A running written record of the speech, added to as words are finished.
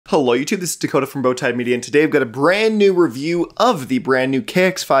Hello YouTube, this is Dakota from Bowtied Media, and today I've got a brand new review of the brand new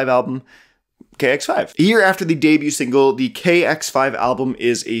Kx5 album, Kx5. A year after the debut single, the Kx5 album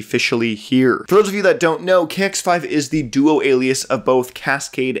is officially here. For those of you that don't know, Kx5 is the duo alias of both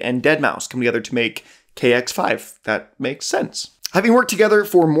Kaskade and deadmau5 coming together to make Kx5. That makes sense. Having worked together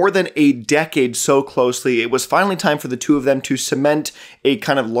for more than a decade so closely, it was finally time for the two of them to cement a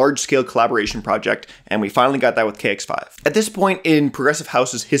kind of large-scale collaboration project, and we finally got that with Kx5. At this point in Progressive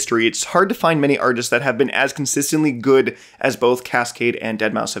House's history, it's hard to find many artists that have been as consistently good as both Kaskade and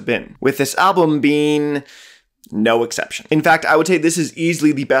deadmau5 have been, with this album being no exception. In fact, I would say this is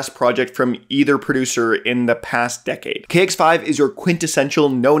easily the best project from either producer in the past decade. Kx5 is your quintessential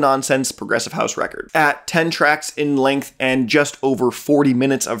no-nonsense Progressive House record. At 10 tracks in length and just over 40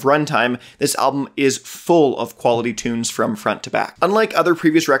 minutes of runtime, this album is full of quality tunes from front to back. Unlike other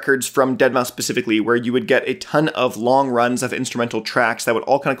previous records from deadmau5 specifically, where you would get a ton of long runs of instrumental tracks that would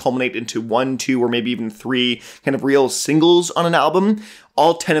all kind of culminate into 1, 2, or maybe even 3 kind of real singles on an album,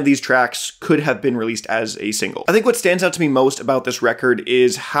 all 10 of these tracks could have been released as a single. I think what stands out to me most about this record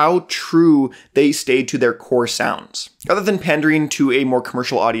is how true they stayed to their core sounds. Rather than pandering to a more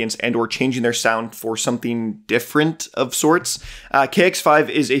commercial audience and or changing their sound for something different of sorts, Kx5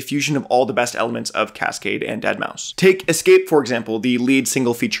 is a fusion of all the best elements of Kaskade and deadmau5. Take Escape, for example, the lead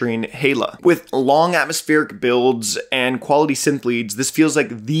single featuring Hala. With long atmospheric builds and quality synth leads, this feels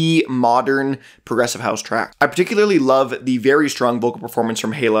like the modern Progressive House track. I particularly love the very strong vocal performance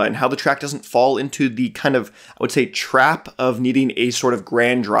from Hala and how the track doesn't fall into the kind of, I would say, trap of needing a sort of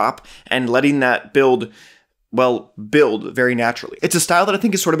grand drop and letting that build very naturally. It's a style that I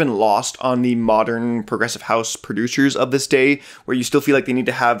think has sort of been lost on the modern Progressive House producers of this day, where you still feel like they need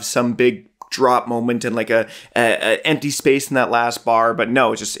to have some big drop moment and like a empty space in that last bar, but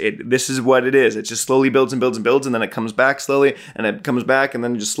no, it's just, this is what it is. It just slowly builds and builds and builds, and then it comes back slowly, and it comes back, and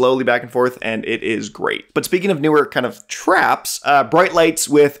then just slowly back and forth, and it is great. But speaking of newer kind of traps, Bright Lights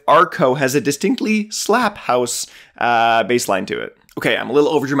with Arco has a distinctly slap house bass line to it. Okay, I'm a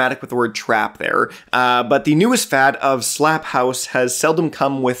little overdramatic with the word trap there, but the newest fad of slap house has seldom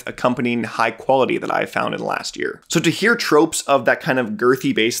come with accompanying high quality that I found in the last year. So to hear tropes of that kind of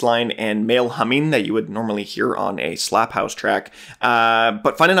girthy bass line and male humming that you would normally hear on a slap house track,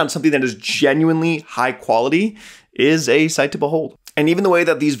 but find it on something that is genuinely high quality is a sight to behold. And even the way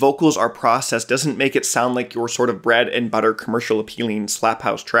that these vocals are processed doesn't make it sound like your sort of bread and butter commercial appealing slap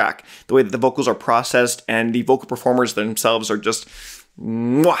house track. The way that the vocals are processed and the vocal performers themselves are just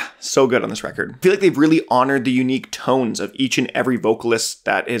so good on this record. I feel like they've really honored the unique tones of each and every vocalist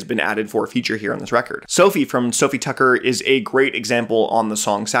that has been added for a feature here on this record. Sophie from Sophie Tucker is a great example on the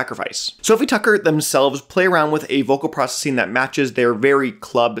song Sacrifice. Sophie Tucker themselves play around with a vocal processing that matches their very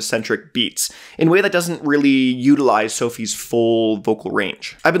club-centric beats in a way that doesn't really utilize Sophie's full vocal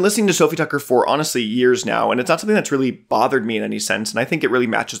range. I've been listening to Sophie Tucker for honestly years now, and it's not something that's really bothered me in any sense, and I think it really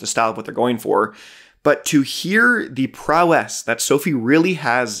matches the style of what they're going for. But to hear the prowess that Sophie really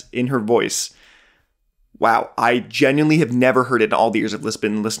has in her voice, wow, I genuinely have never heard it in all the years I've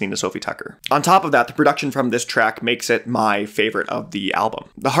been listening to Sophie Tucker. On top of that, the production from this track makes it my favorite of the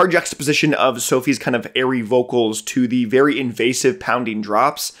album. The hard juxtaposition of Sophie's kind of airy vocals to the very invasive pounding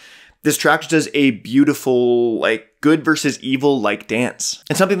drops, this track does a beautiful, like, good versus evil like dance.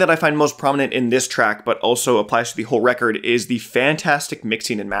 And something that I find most prominent in this track, but also applies to the whole record, is the fantastic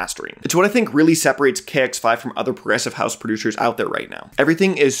mixing and mastering. It's what I think really separates Kx5 from other Progressive House producers out there right now.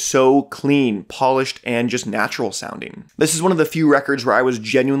 Everything is so clean, polished, and just natural sounding. This is one of the few records where I was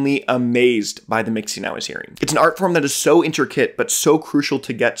genuinely amazed by the mixing I was hearing. It's an art form that is so intricate, but so crucial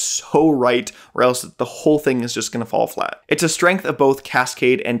to get so right, or else the whole thing is just gonna fall flat. It's a strength of both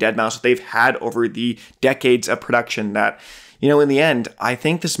Kaskade and deadmau5 that they've had over the decades of production that, you know, in the end, I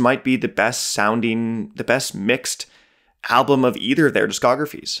think this might be the best sounding, the best mixed album of either of their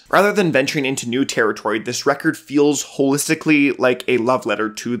discographies. Rather than venturing into new territory, this record feels holistically like a love letter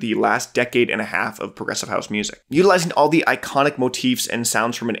to the last decade and a half of Progressive House music. Utilizing all the iconic motifs and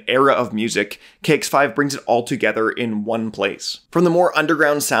sounds from an era of music, Kx5 brings it all together in one place. From the more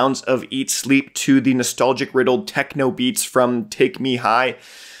underground sounds of Eat Sleep to the nostalgic riddled techno beats from Take Me High,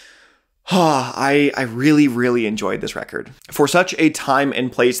 I really enjoyed this record. For such a time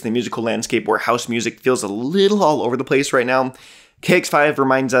and place in the musical landscape where house music feels a little all over the place right now, Kx5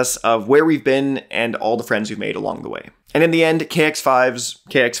 reminds us of where we've been and all the friends we've made along the way. And in the end,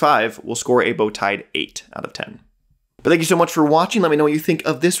 Kx5 will score a Bowtied 8 out of 10. But thank you so much for watching. Let me know what you think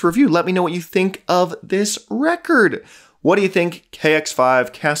of this review. Let me know what you think of this record. What do you think?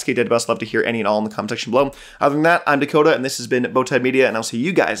 Kx5, Kaskade, deadmau5? Love to hear any and all in the comment section below. Other than that, I'm Dakota, and this has been Bowtied Media, and I'll see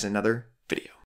you guys in another video.